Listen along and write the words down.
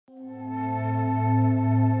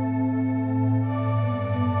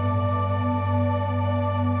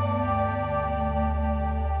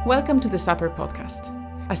Welcome to the Supper Podcast,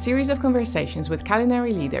 a series of conversations with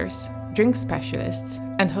culinary leaders, drink specialists,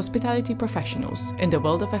 and hospitality professionals in the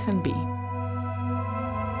world of F&B.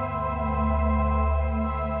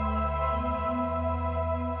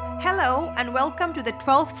 Hello, and welcome to the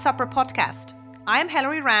 12th Supper Podcast. I am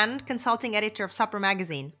Hilary Rand, consulting editor of Supper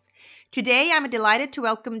Magazine. Today, I'm delighted to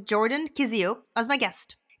welcome Jordan Kiziuk as my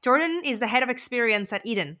guest. Jordan is the head of experience at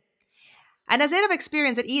Eden. And as head of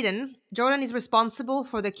experience at Eden, Jordan is responsible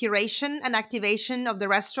for the curation and activation of the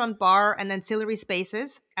restaurant, bar, and ancillary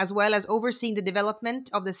spaces, as well as overseeing the development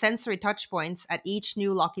of the sensory touchpoints at each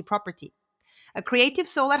new Locky property. A creative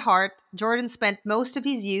soul at heart, Jordan spent most of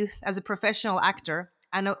his youth as a professional actor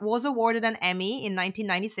and was awarded an Emmy in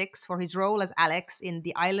 1996 for his role as Alex in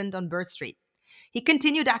The Island on Bird Street. He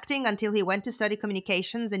continued acting until he went to study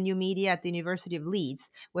communications and new media at the University of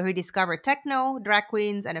Leeds, where he discovered techno, drag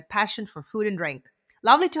queens, and a passion for food and drink.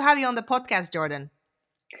 Lovely to have you on the podcast, Jordan.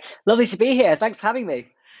 Lovely to be here. Thanks for having me.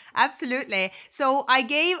 Absolutely. So I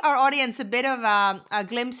gave our audience a bit of a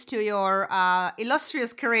glimpse to your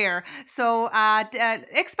illustrious career. So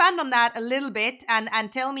expand on that a little bit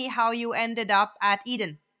and tell me how you ended up at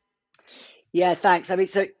Eden. Yeah, thanks. I mean,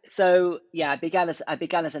 I began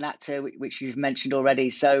as an actor, which you've mentioned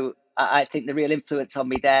already. So I think the real influence on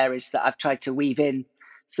me there is that I've tried to weave in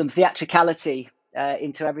some theatricality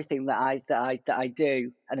into everything that I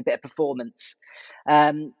do, and a bit of performance.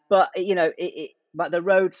 But the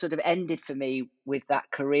road sort of ended for me with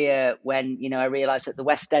that career when I realised that the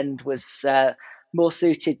West End was more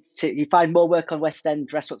suited to. You find more work on West End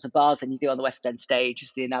restaurants and bars than you do on the West End stage,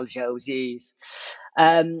 is the analogy I always use.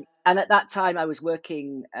 And at that time, I was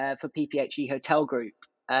working for PPHE Hotel Group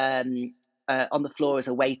on the floor as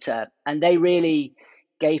a waiter, and they really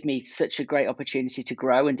gave me such a great opportunity to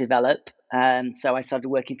grow and develop. So I started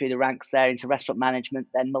working through the ranks there into restaurant management,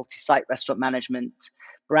 then multi-site restaurant management,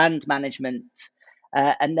 brand management,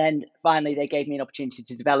 and then finally they gave me an opportunity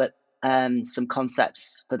to develop some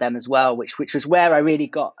concepts for them as well, which was where I really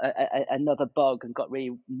got another bug and got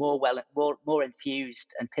really more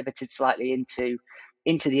infused and pivoted slightly into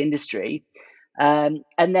the industry. And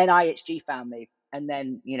then IHG found me, and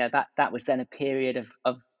then that was then a period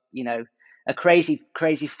of a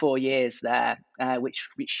crazy 4 years there, which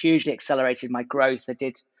hugely accelerated my growth. I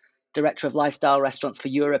did director of lifestyle restaurants for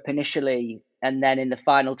Europe initially, and then in the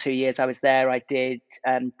final 2 years I was there, I did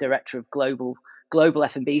director of global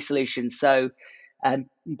F&B solutions, so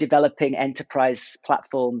developing enterprise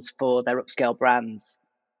platforms for their upscale brands.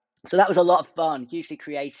 So that was a lot of fun, hugely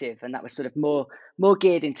creative, and that was sort of more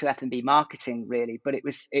geared into F&B marketing really. But it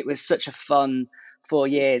was such a fun 4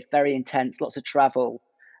 years, very intense, lots of travel.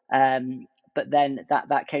 But then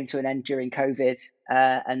that came to an end during COVID,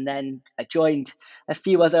 and then I joined a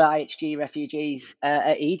few other IHG refugees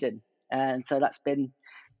at Eden, and so that's been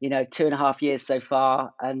 2.5 years so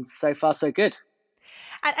far, and so far so good.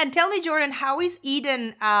 And tell me, Jordan, how is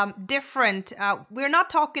Eden different? We're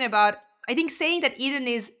not talking about. I think saying that Eden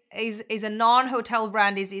is a non-hotel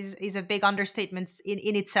brand is a big understatement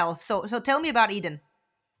in itself. So tell me about Eden.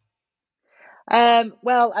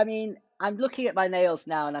 Well, I mean, I'm looking at my nails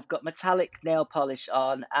now, and I've got metallic nail polish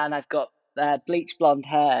on, and I've got bleach blonde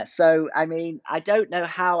hair. So, I mean, I don't know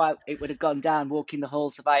how it would have gone down walking the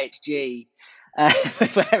halls of IHG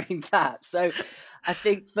wearing that. So, I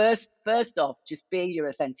think first off, just being your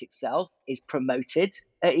authentic self is promoted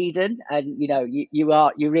at Eden, and you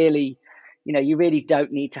really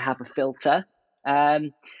don't need to have a filter.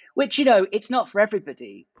 Which it's not for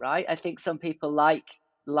everybody, right? I think some people like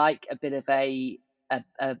a bit of a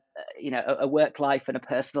work life and a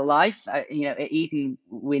personal life. At Eden,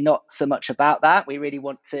 we're not so much about that. We really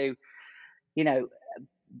want to,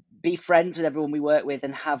 be friends with everyone we work with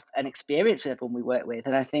and have an experience with everyone we work with.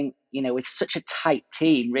 And I think, with such a tight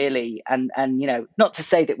team, really, and not to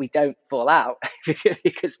say that we don't fall out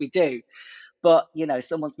because we do, but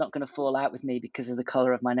someone's not going to fall out with me because of the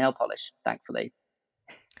color of my nail polish, thankfully.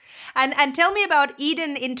 And tell me about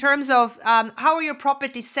Eden in terms of how are your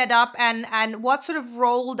properties set up, and what sort of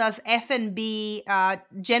role does F&B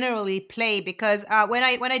generally play? Because when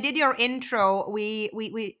I did your intro,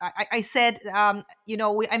 I said I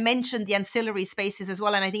mentioned the ancillary spaces as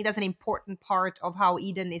well, and I think that's an important part of how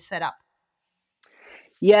Eden is set up.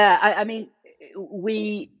 Yeah, I mean,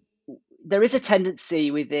 there is a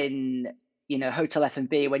tendency within hotel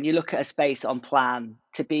F&B, when you look at a space on plan,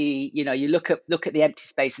 to be, you look at the empty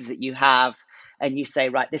spaces that you have, and you say,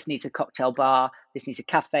 right, this needs a cocktail bar, this needs a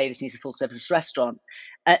cafe, this needs a full service restaurant.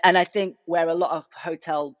 And I think where a lot of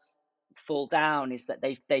hotels fall down is that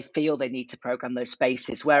they feel they need to program those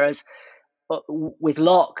spaces, whereas with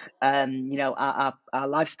Lock, our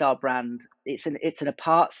lifestyle brand, it's an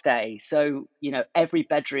apart stay. So every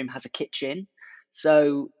bedroom has a kitchen,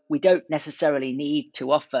 so we don't necessarily need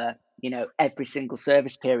to offer every single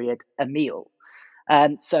service period a meal.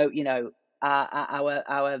 So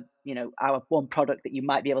our one product that you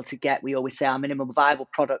might be able to get, we always say our minimum viable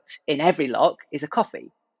product in every Lock is a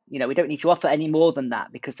coffee. We don't need to offer any more than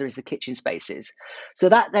that because there is the kitchen spaces. So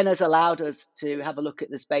that then has allowed us to have a look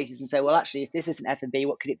at the spaces and say, well, actually, if this isn't F&B,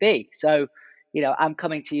 what could it be? So, I'm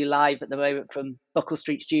coming to you live at the moment from Buckle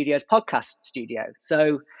Street Studios podcast studio.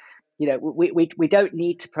 So, we don't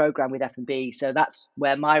need to program with F&B. So that's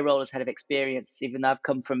where my role as head of experience, even though I've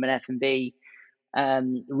come from an F&B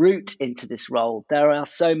route into this role, there are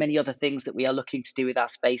so many other things that we are looking to do with our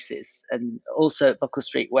spaces. And also at Buckle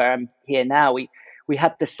Street, where I'm here now, we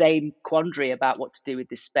had the same quandary about what to do with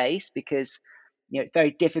this space because it's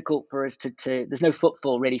very difficult for us to there's no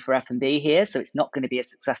footfall really for F&B here, so it's not going to be a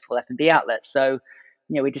successful F&B outlet. So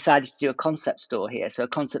we decided to do a concept store here, so a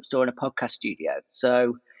concept store and a podcast studio.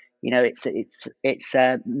 So it's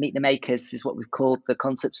Meet the Makers is what we've called the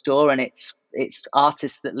concept store, and it's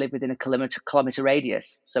artists that live within a kilometer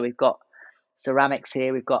radius. So we've got ceramics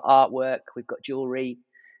here, we've got artwork, we've got jewelry,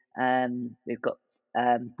 we've got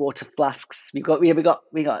water flasks. We've got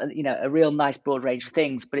a real nice broad range of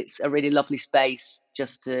things, but it's a really lovely space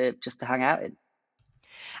just to hang out in.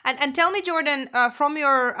 And tell me, Jordan, from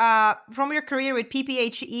your career with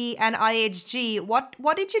PPHE and IHG,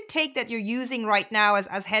 what did you take that you're using right now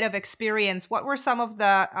as head of experience? What were some of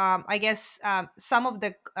the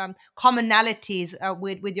commonalities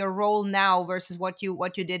with your role now versus what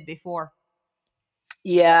you did before?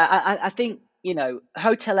 Yeah, I think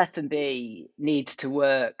hotel F&B needs to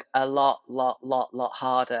work a lot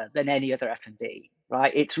harder than any other F&B,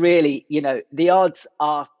 right? It's really the odds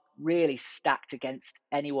are really stacked against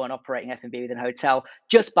anyone operating F&B within a hotel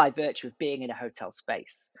just by virtue of being in a hotel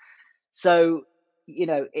space. So,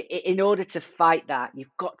 in order to fight that,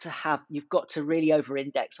 you've got to really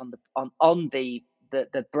over-index on the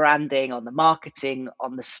branding, on the marketing,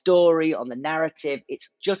 on the story, on the narrative.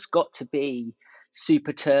 It's just got to be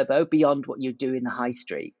super turbo beyond what you do in the high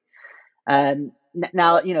street.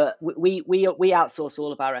 Now, we outsource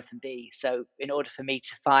all of our F&B. So in order for me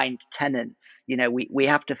to find tenants, we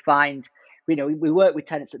have to find, we work with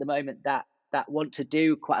tenants at the moment that want to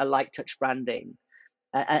do quite a light touch branding.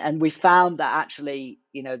 And we found that actually,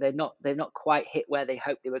 they're not quite hit where they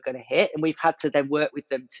hoped they were going to hit. And we've had to then work with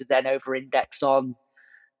them to then over index on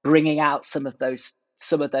bringing out some of those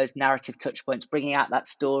narrative touch points, bringing out that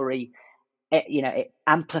story,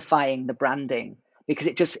 amplifying the branding, because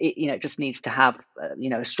it just needs to have a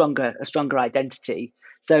stronger identity.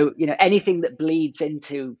 So anything that bleeds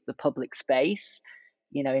into the public space,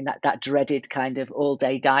 in that dreaded kind of all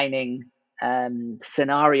day dining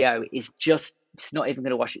scenario, is just, it's not even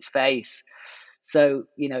going to wash its face. So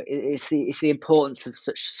it's the importance of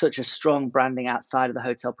such a strong branding outside of the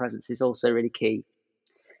hotel presence is also really key.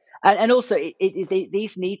 And also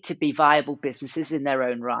these need to be viable businesses in their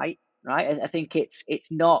own right. I think it's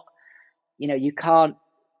not, you can't,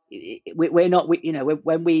 we're not,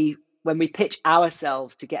 when we pitch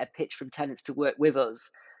ourselves to get a pitch from tenants to work with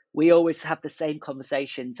us, we always have the same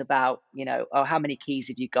conversations about, how many keys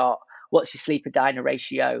have you got? What's your sleeper diner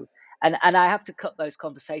ratio? And I have to cut those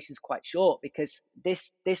conversations quite short, because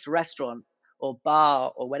this restaurant or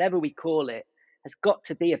bar or whatever we call it has got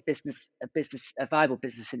to be a viable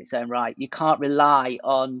business in its own right. You can't rely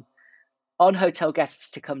on hotel guests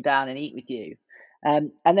to come down and eat with you.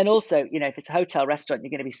 And then also, if it's a hotel restaurant, you're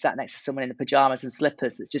going to be sat next to someone in the pajamas and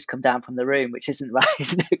slippers that's just come down from the room, which isn't right,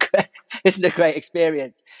 isn't a great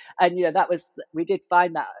experience. And we did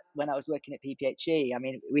find that when I was working at PPHE. I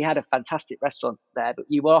mean, we had a fantastic restaurant there, but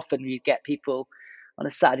you'd get people on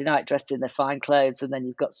a Saturday night dressed in their fine clothes, and then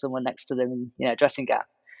you've got someone next to them in dressing gown.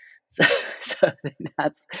 So I think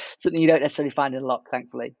that's something you don't necessarily find in Lock,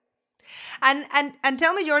 thankfully. And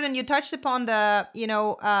tell me, Jordan, you touched upon the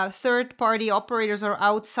third party operators or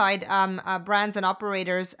outside brands and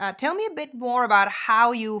operators. Tell me a bit more about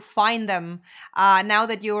how you find them now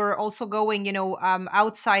that you're also going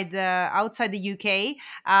outside the UK.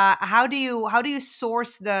 How do you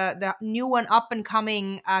source the new and up and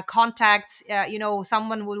coming contacts?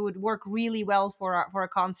 Someone would work really well for a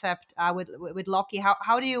concept with Locky.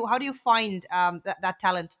 How do you find that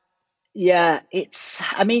talent? Yeah,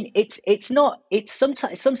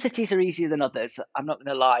 sometimes some cities are easier than others. I'm not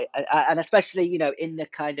going to lie. And especially, in the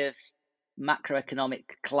kind of macroeconomic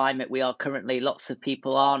climate we are currently, lots of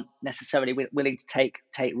people aren't necessarily willing to take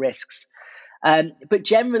risks. But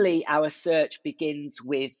generally our search begins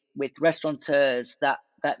with restaurateurs that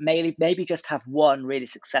that maybe just have one really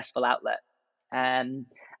successful outlet. And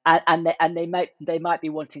they might be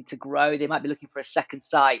wanting to grow. They might be looking for a second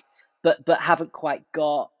site, but haven't quite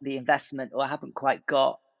got the investment, or haven't quite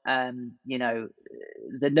got the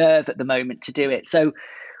nerve at the moment to do it. So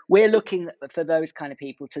we're looking for those kind of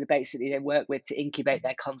people to basically work with to incubate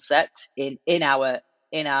their concept in our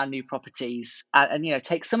new properties, and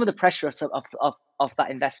take some of the pressure off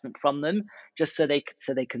that investment from them, just so they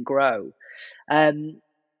can grow.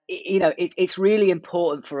 It's really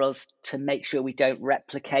important for us to make sure we don't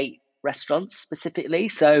replicate restaurants specifically.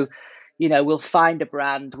 So, we'll find a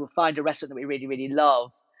brand, we'll find a restaurant that we really, really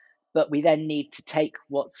love, but we then need to take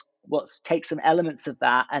take some elements of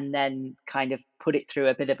that and then kind of put it through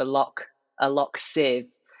a bit of a lock sieve,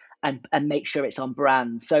 and make sure it's on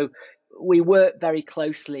brand. So we work very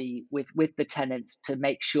closely with the tenants to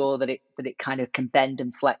make sure that it kind of can bend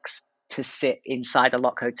and flex to sit inside a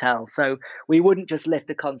LOC hotel. So we wouldn't just lift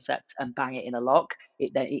the concept and bang it in a LOC.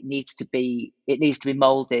 It needs to be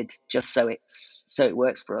molded just so it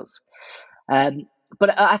works for us.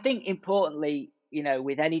 But I think importantly,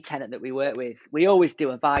 with any tenant that we work with, we always do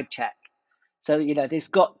a vibe check. So, there's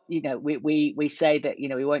got, we say that,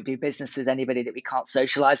 we won't do business with anybody that we can't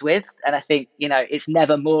socialize with. And I think, it's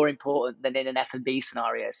never more important than in an F&B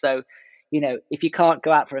scenario. So, if you can't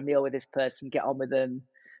go out for a meal with this person, get on with them,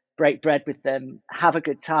 break bread with them, have a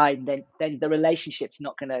good time, then the relationship's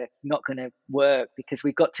not gonna work, because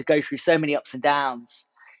we've got to go through so many ups and downs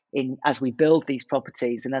as we build these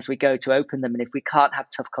properties and as we go to open them. And if we can't have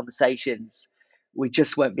tough conversations, we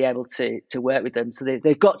just won't be able to work with them. So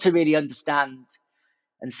they've got to really understand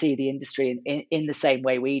and see the industry in the same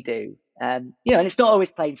way we do. And it's not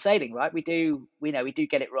always plain sailing, right? We do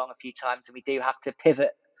get it wrong a few times, and we do have to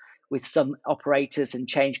pivot with some operators and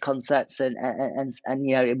change concepts, and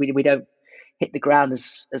we don't hit the ground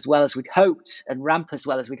as well as we'd hoped and ramp as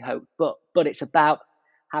well as we'd hoped. But it's about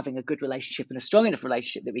having a good relationship and a strong enough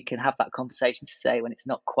relationship that we can have that conversation to say when it's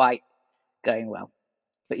not quite going well.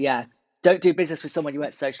 But yeah, don't do business with someone you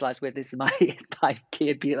won't socialize with. This is my key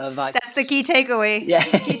advice. That's the key takeaway. Yeah.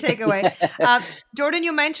 Key takeaway. Jordan,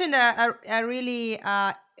 you mentioned a really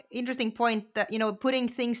interesting point that, putting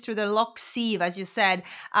things through the lock sieve, as you said.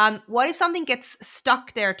 What if something gets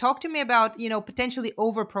stuck there? Talk to me about, potentially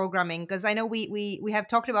over programming, because I know we have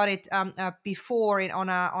talked about it before on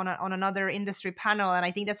another industry panel, and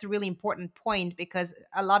I think that's a really important point, because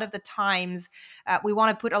a lot of the times we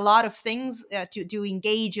want to put a lot of things to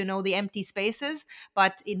engage, the empty spaces,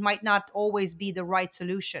 but it might not always be the right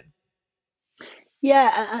solution.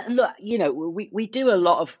 Yeah, and look, we do a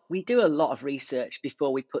lot of research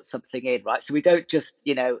before we put something in, right? So we don't just,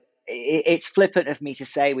 it's flippant of me to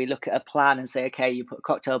say we look at a plan and say, okay, you put a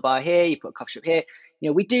cocktail bar here, you put a coffee shop here.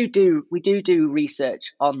 We do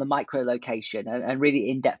research on the micro location and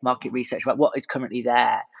really in-depth market research about what is currently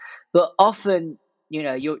there. But often,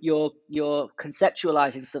 you're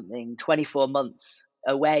conceptualizing something 24 months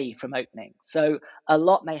away from opening. So a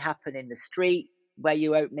lot may happen in the street where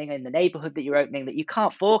you're opening, in the neighborhood that you're opening, that you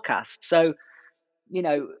can't forecast. So,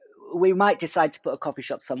 we might decide to put a coffee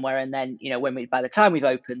shop somewhere, and then, by the time we've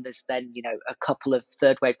opened, there's then, a couple of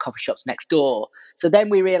third wave coffee shops next door. So then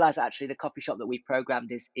we realize actually the coffee shop that we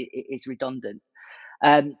programmed is redundant.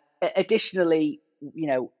 Additionally,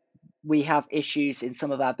 we have issues in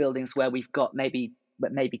some of our buildings where we've got maybe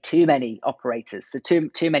too many operators. So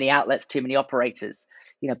too many outlets, too many operators,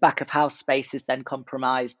 back of house space is then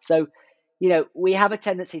compromised. So, we have a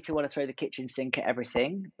tendency to want to throw the kitchen sink at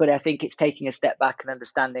everything, but I think it's taking a step back and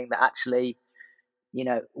understanding that actually,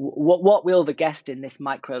 what will the guest in this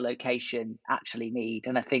micro location actually need?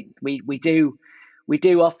 And I think we do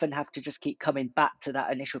often have to just keep coming back to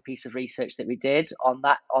that initial piece of research that we did on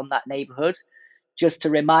that neighborhood, just to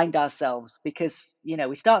remind ourselves, because,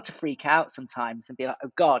 we start to freak out sometimes and be like, oh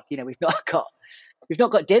God, we've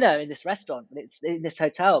not got dinner in this restaurant, but it's in this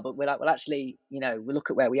hotel. But we're like, well, actually, we look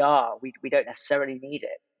at where we are. We don't necessarily need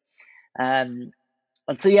it. And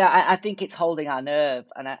so, yeah, I think it's holding our nerve.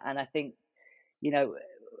 And I think,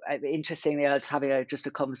 interestingly, I was having just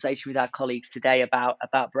a conversation with our colleagues today about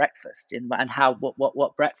breakfast and how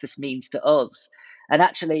what breakfast means to us. And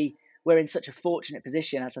actually, we're in such a fortunate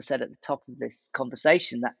position, as I said at the top of this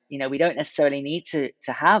conversation, that, we don't necessarily need to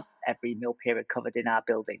have every meal period covered in our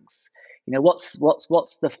buildings. What's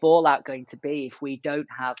the fallout going to be if we don't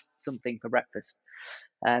have something for breakfast?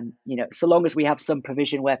 So long as we have some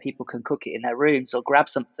provision where people can cook it in their rooms or grab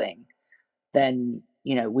something, then,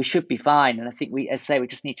 we should be fine. And I think we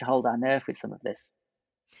just need to hold our nerve with some of this.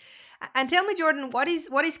 And tell me, Jordan, what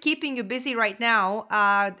is keeping you busy right now?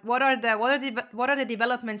 What are the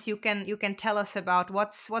developments you can tell us about?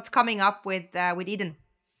 What's coming up with Eden?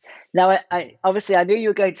 Now, I obviously I knew you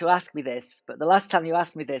were going to ask me this, but the last time you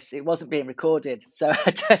asked me this, it wasn't being recorded, so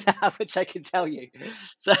I don't know how much I can tell you.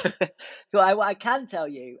 So, what I can tell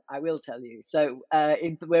you, I will tell you. So,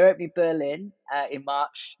 we're opening Berlin in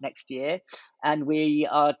March next year, and we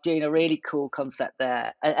are doing a really cool concept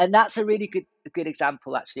there, and that's a really good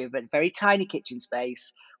example actually of a very tiny kitchen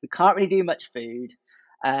space. We can't really do much food.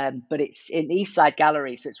 But it's in the East Side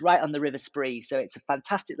Gallery, so it's right on the River Spree. So it's a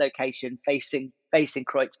fantastic location facing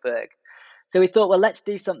Kreuzberg. So we thought, well, let's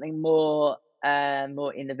do something more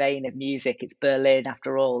in the vein of music. It's Berlin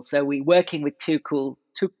after all. So we're working with two cool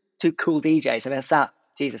DJs. I mean,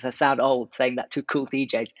 I sound old saying that, two cool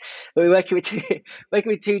DJs. But we're working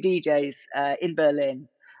with two DJs in Berlin.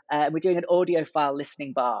 We're doing an audiophile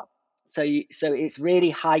listening bar. So it's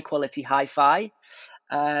really high quality hi-fi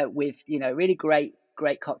with really great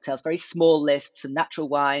cocktails, very small list, some natural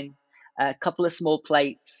wine, a couple of small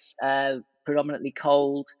plates, predominantly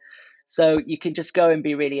cold. So you can just go and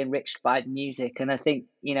be really enriched by the music. And I think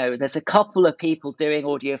there's a couple of people doing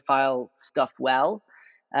audiophile stuff well,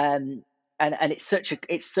 um, and it's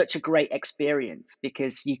such a great experience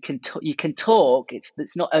because you can talk.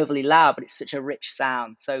 It's not overly loud, but it's such a rich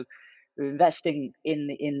sound. So we're investing in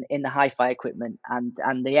the hi-fi equipment,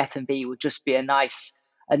 and the F&B will just be a nice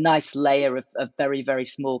layer of very very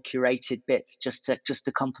small curated bits just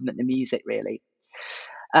to complement the music really.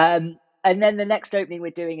 And then the next opening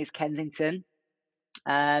we're doing is Kensington.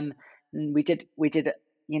 We did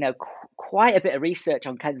quite a bit of research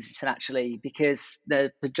on Kensington actually, because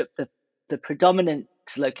the predominant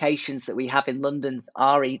locations that we have in London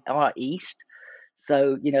are east.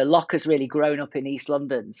 So Lock has really grown up in East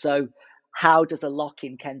London. So how does a Lock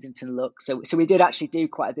in Kensington look? So we did actually do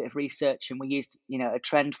quite a bit of research, and we used a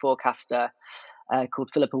trend forecaster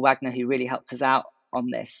called Philippa Wagner, who really helped us out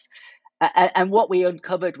on this. And what we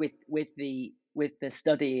uncovered with the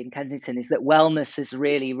study in Kensington is that wellness is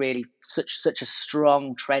really, really such a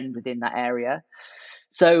strong trend within that area.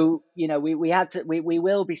 So we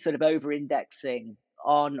will be sort of over indexing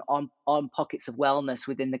on pockets of wellness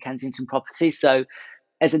within the Kensington property. So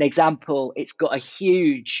as an example, it's got a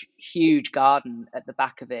huge garden at the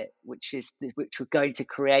back of it, which we're going to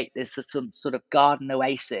create this some sort of garden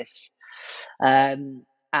oasis. And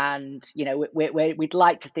we'd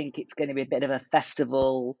like to think it's going to be a bit of a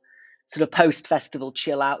festival, sort of post-festival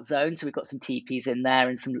chill out zone. So we've got some teepees in there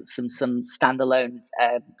and some standalone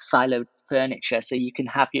siloed furniture, so you can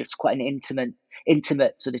have quite an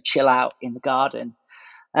intimate sort of chill out in the garden.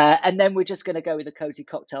 And then we're just going to go with a cozy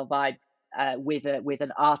cocktail vibe with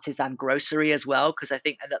an artisan grocery as well, because I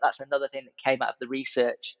think that's another thing that came out of the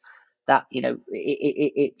research, that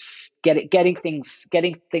it's getting things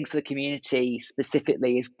for the community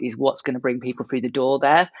specifically is what's going to bring people through the door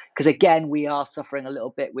there. Because again, we are suffering a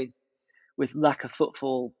little bit with lack of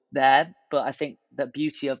footfall there, but I think the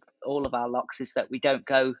beauty of all of our locks is that we don't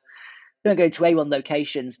go to A1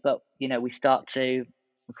 locations, but we start to,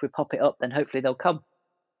 if we pop it up, then hopefully they'll come.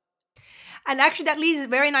 And actually, that leads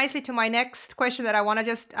very nicely to my next question that I want to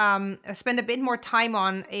just spend a bit more time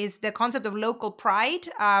on, is the concept of local pride.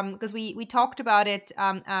 Because we talked about it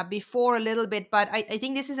before a little bit, but I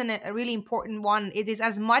think this is a really important one. It is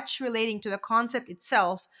as much relating to the concept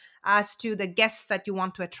itself as to the guests that you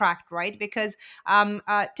want to attract, right? Because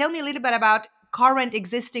tell me a little bit about current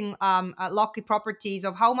existing Locky properties,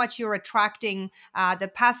 of how much you're attracting the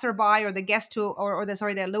passerby or the guest who, or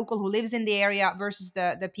the local who lives in the area versus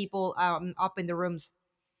the people up in the rooms.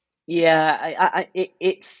 Yeah,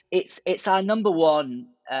 it's our number one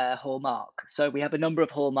hallmark. So we have a number of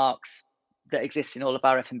hallmarks that exist in all of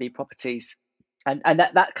our F&B properties, and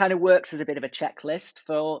that kind of works as a bit of a checklist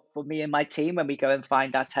for me and my team when we go and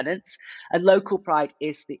find our tenants. And local pride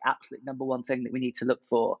is the absolute number one thing that we need to look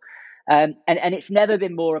for. And it's never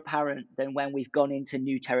been more apparent than when we've gone into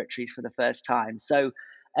new territories for the first time. So,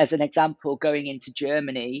 as an example, going into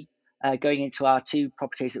Germany, going into our two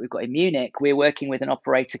properties that we've got in Munich, we're working with an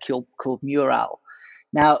operator called Mural.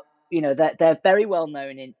 Now, they're very well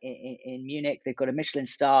known in Munich. They've got a Michelin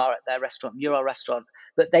star at their restaurant, Mural Restaurant.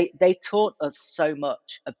 But they taught us so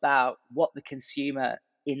much about what the consumer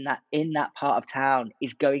in that part of town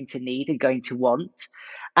is going to need and going to want.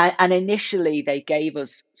 And initially, they gave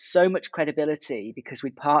us so much credibility because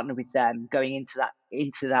we partnered with them going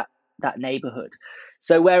into that neighborhood.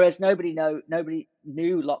 So whereas nobody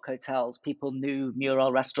knew Lock Hotels, people knew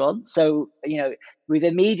Mural Restaurant. So we've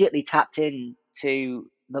immediately tapped into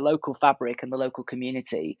the local fabric and the local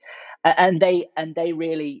community, and they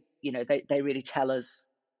really they really tell us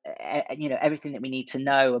everything that we need to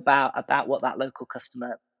know about what that local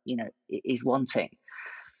customer is wanting.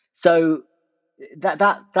 So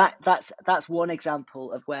that's one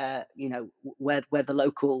example of where, where the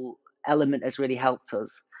local element has really helped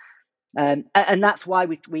us. And that's why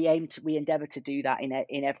we endeavour to do that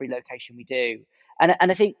in every location we do.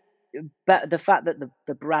 And I think, but the fact that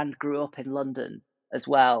the brand grew up in London as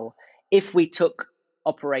well, if we took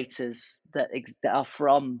operators that are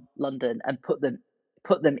from London and put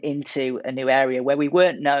them into a new area where we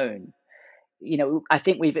weren't known, I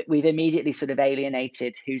think we've immediately sort of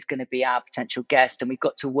alienated who's going to be our potential guest, and we've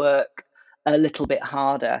got to work a little bit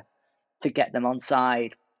harder to get them on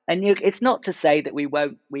side. And it's not to say that we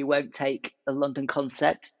won't take a London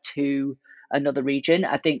concept to another region.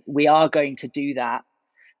 I think we are going to do that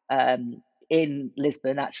in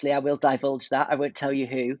Lisbon. Actually, I will divulge that. I won't tell you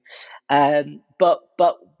who. But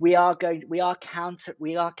we are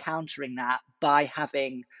countering that by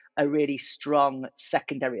having a really strong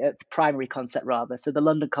primary concept rather. So the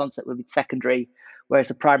London concept will be secondary, whereas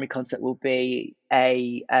the primary concept will be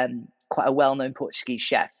a quite a well-known Portuguese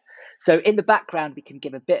chef. So in the background, we can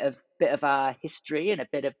give a bit of our history and a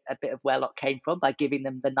bit of where Lot came from by giving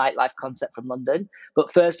them the nightlife concept from London.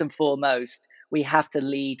 But first and foremost, we have to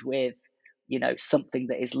lead with, something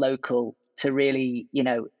that is local to really,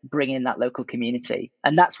 bring in that local community.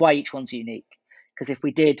 And that's why each one's unique. Because if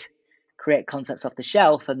we did create concepts off the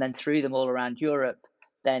shelf and then threw them all around Europe,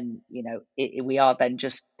 then, we are then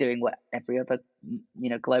just doing what every other,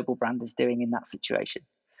 global brand is doing in that situation.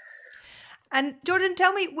 And Jordan,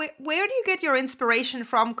 tell me, where do you get your inspiration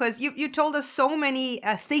from? Because you told us so many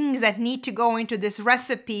things that need to go into this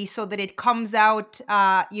recipe so that it comes out,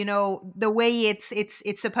 the way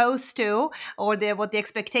it's supposed to, or what the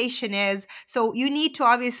expectation is. So you need to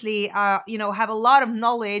obviously, have a lot of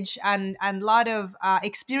knowledge and a lot of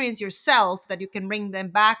experience yourself that you can bring them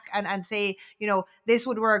back and say, this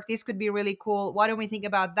would work. This could be really cool. Why don't we think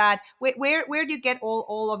about that? Where do you get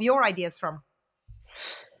all of your ideas from?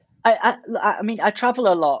 I mean, I travel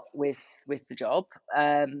a lot with the job,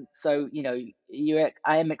 so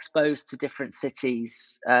I am exposed to different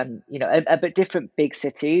cities, but different big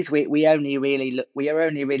cities. We are only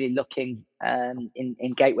really looking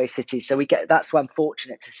in gateway cities, so that's why I'm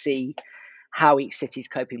fortunate to see how each city is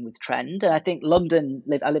coping with trend. And I think I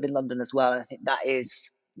live in London as well, and I think that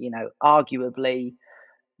is arguably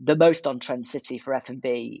the most on trend city for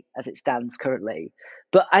F&B as it stands currently.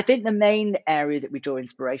 But I think the main area that we draw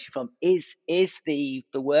inspiration from is the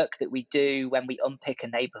work that we do when we unpick a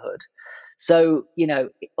neighborhood. So,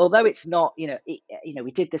 although it's not,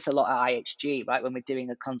 we did this a lot at IHG, right? When we're doing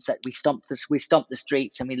a concept, we stomped the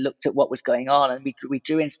streets and we looked at what was going on, and we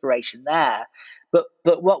drew inspiration there. But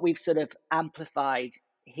what we've sort of amplified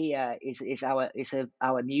here is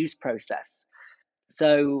our news process.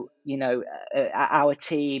 So, our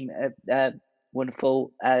team,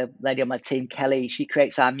 wonderful lady on my team, Kelly, she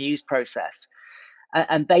creates our muse process.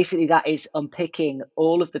 And basically that is unpicking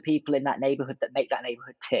all of the people in that neighborhood that make that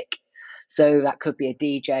neighborhood tick. So that could be a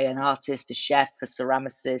DJ, an artist, a chef, a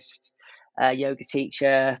ceramicist, a yoga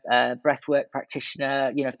teacher, a breathwork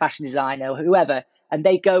practitioner, fashion designer, whoever. And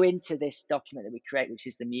they go into this document that we create, which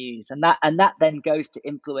is the muse. And that then goes to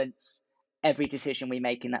influence every decision we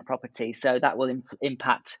make in that property. So that will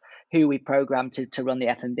impact who we program to run the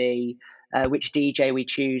F&B, which DJ we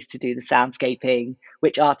choose to do the soundscaping,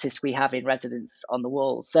 which artists we have in residence on the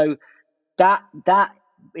wall. So that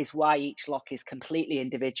is why each lock is completely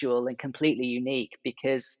individual and completely unique,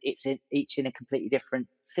 because it's each in a completely different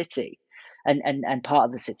city and part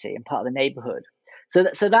of the city and part of the neighborhood.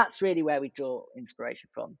 So that's really where we draw inspiration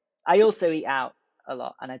from. I also eat out a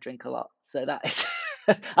lot and I drink a lot. So that is...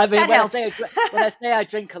 I mean, when I say I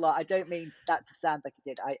drink a lot, I don't mean that to sound like it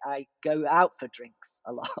did. I go out for drinks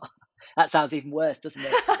a lot. That sounds even worse, doesn't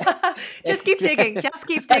it? Just keep digging. Just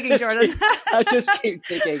keep digging, Jordan. I just keep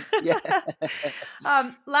digging. Yeah.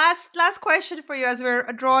 Last question for you as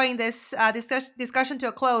we're drawing this discussion to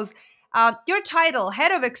a close. Your title,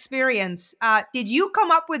 Head of Experience. Did you come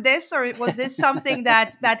up with this, or was this something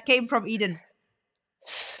that came from Eden?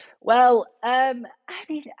 Well, I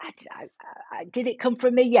mean, did it come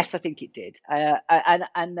from me? Yes, I think it did.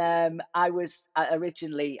 I was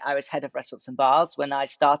originally head of restaurants and bars when I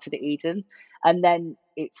started at Eden, and then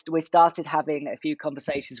we started having a few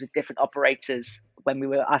conversations with different operators when we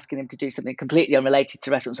were asking them to do something completely unrelated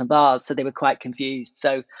to restaurants and bars. So they were quite confused.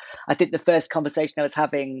 So I think the first conversation I was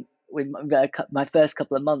having with my first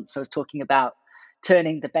couple of months, I was talking about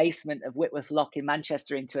turning the basement of Whitworth Lock in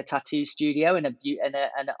Manchester into a tattoo studio and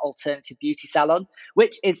an alternative beauty salon,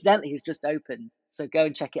 which incidentally has just opened. So go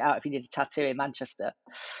and check it out if you need a tattoo in Manchester.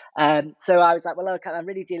 So I was like, well, look, I'm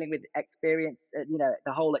really dealing with experience,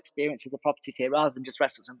 the whole experience of the properties here rather than just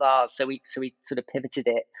restaurants and bars. So we sort of pivoted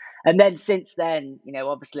it. And then since then,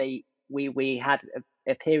 obviously we had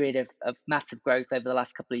a period of massive growth over the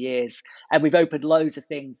last couple of years, and we've opened loads of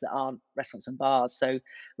things that aren't restaurants and bars. So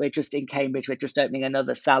we're just in Cambridge, we're just opening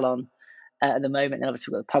another salon at the moment, and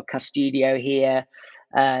obviously we've got a podcast studio here,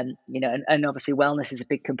 and obviously wellness is a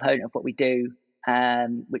big component of what we do,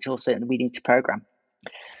 which also we need to program.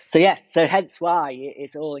 So yes, so hence why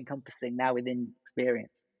it's all encompassing now within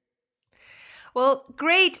experience. Well,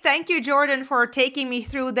 great. Thank you, Jordan, for taking me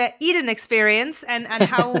through the Eden experience and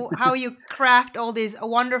how you craft all these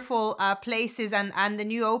wonderful places and the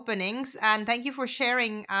new openings. And thank you for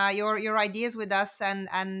sharing your ideas with us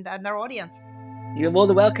and our audience. You're more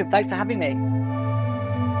than welcome. Thanks for having me.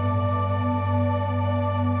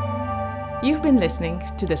 You've been listening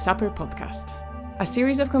to the Supper Podcast, a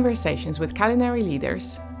series of conversations with culinary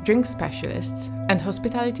leaders, drink specialists, and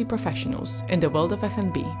hospitality professionals in the world of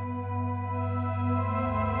F&B.